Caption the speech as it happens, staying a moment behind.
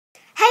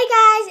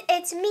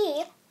it's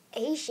me,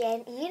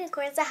 Asian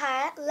Unicorn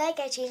Zahara, like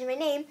I changed my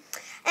name.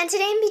 And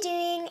today I'm be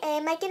doing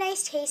a Mike and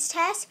Ike taste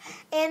test.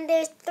 And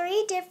there's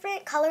 3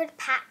 different colored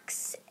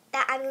packs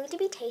that I'm going to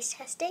be taste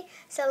testing.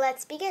 So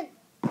let's begin.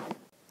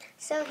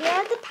 So here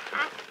are the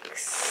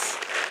packs.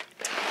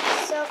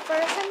 So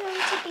first I'm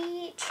going to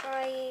be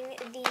trying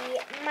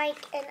the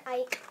Mike and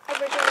Ike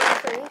original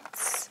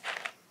fruits.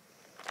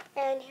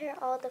 And here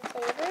are all the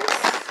flavors.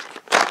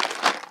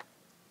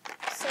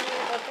 So I'm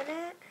going to open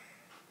it.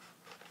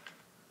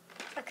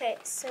 Okay,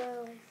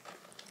 so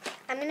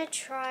I'm going to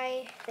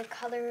try the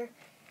color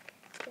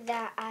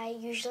that I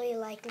usually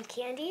like in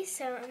candy.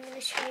 So I'm going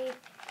to try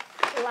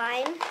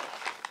lime.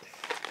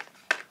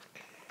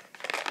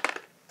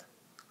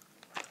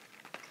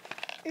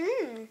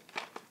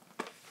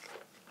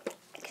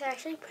 It's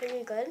actually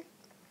pretty good.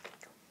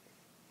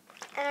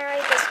 And I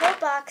rate this whole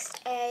box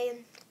a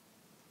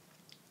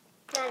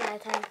 9 out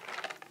of 10.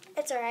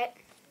 It's alright.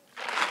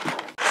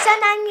 So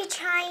now I'm going to be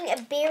trying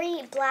a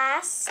Berry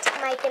Blast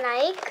Mike and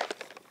Ike.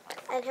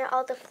 And here are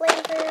all the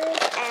flavors,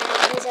 and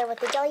these are what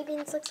the jelly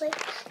beans look like.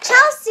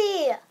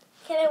 Chelsea!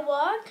 Can I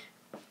walk?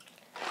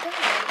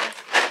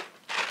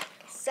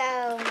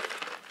 So,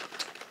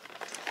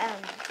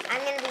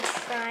 I'm going to be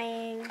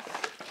trying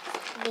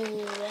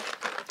the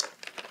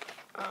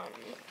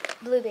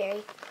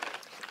blueberry.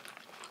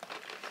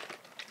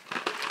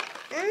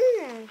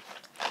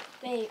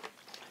 Wait.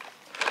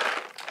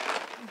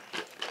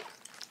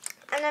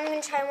 And I'm going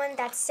to try one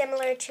that's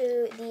similar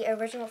to the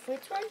original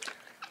fruits one.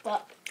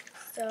 What?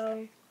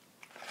 So,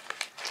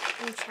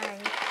 I'm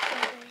trying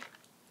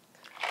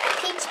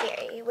peach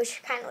berry,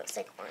 which kind of looks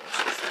like orange.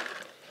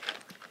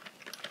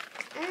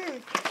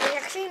 It's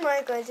actually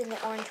more good than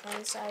the orange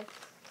one, so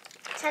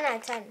 10 out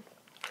of 10.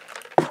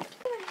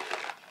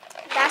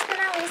 Last but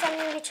not least, I'm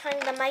going to be trying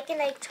the Mike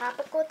and Ike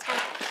Tropical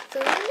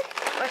Typhoon,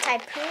 or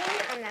Typhoon,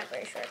 I'm not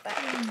very sure, but.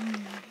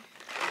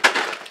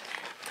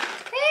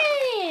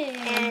 Hey!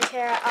 And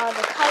here are all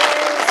the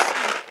colors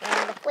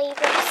and the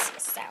flavors,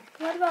 so.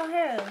 What about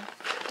her?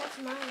 That's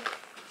mine.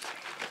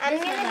 I'm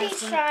going to be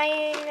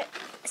trying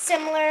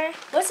similar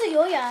What's a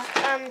yoya?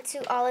 to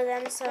all of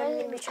them, so I'm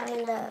going to be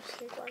trying the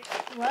pink one.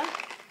 What?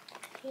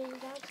 She's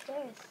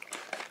downstairs.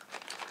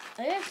 I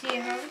didn't see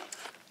her.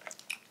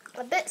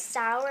 A bit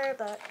sour,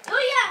 but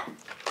Oh yeah!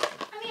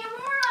 I mean,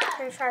 Aurora! I'm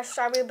going to try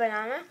strawberry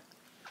banana.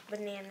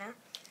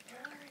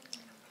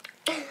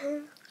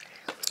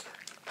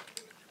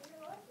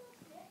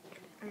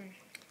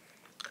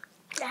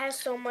 It has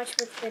so much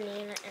with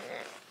banana in it.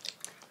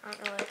 I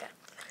don't know like that.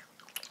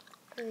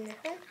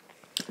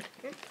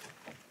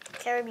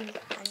 Caribbean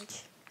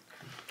punch.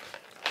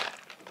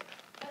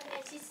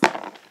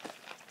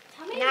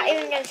 Not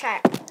even gonna try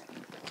it.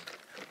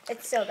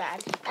 It's so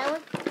bad.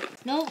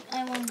 No,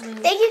 I won't blue.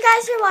 Thank you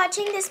guys for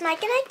watching this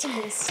Mike and Ike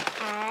taste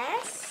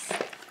test.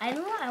 I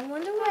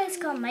wonder why it's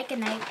called Mike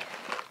and Ike.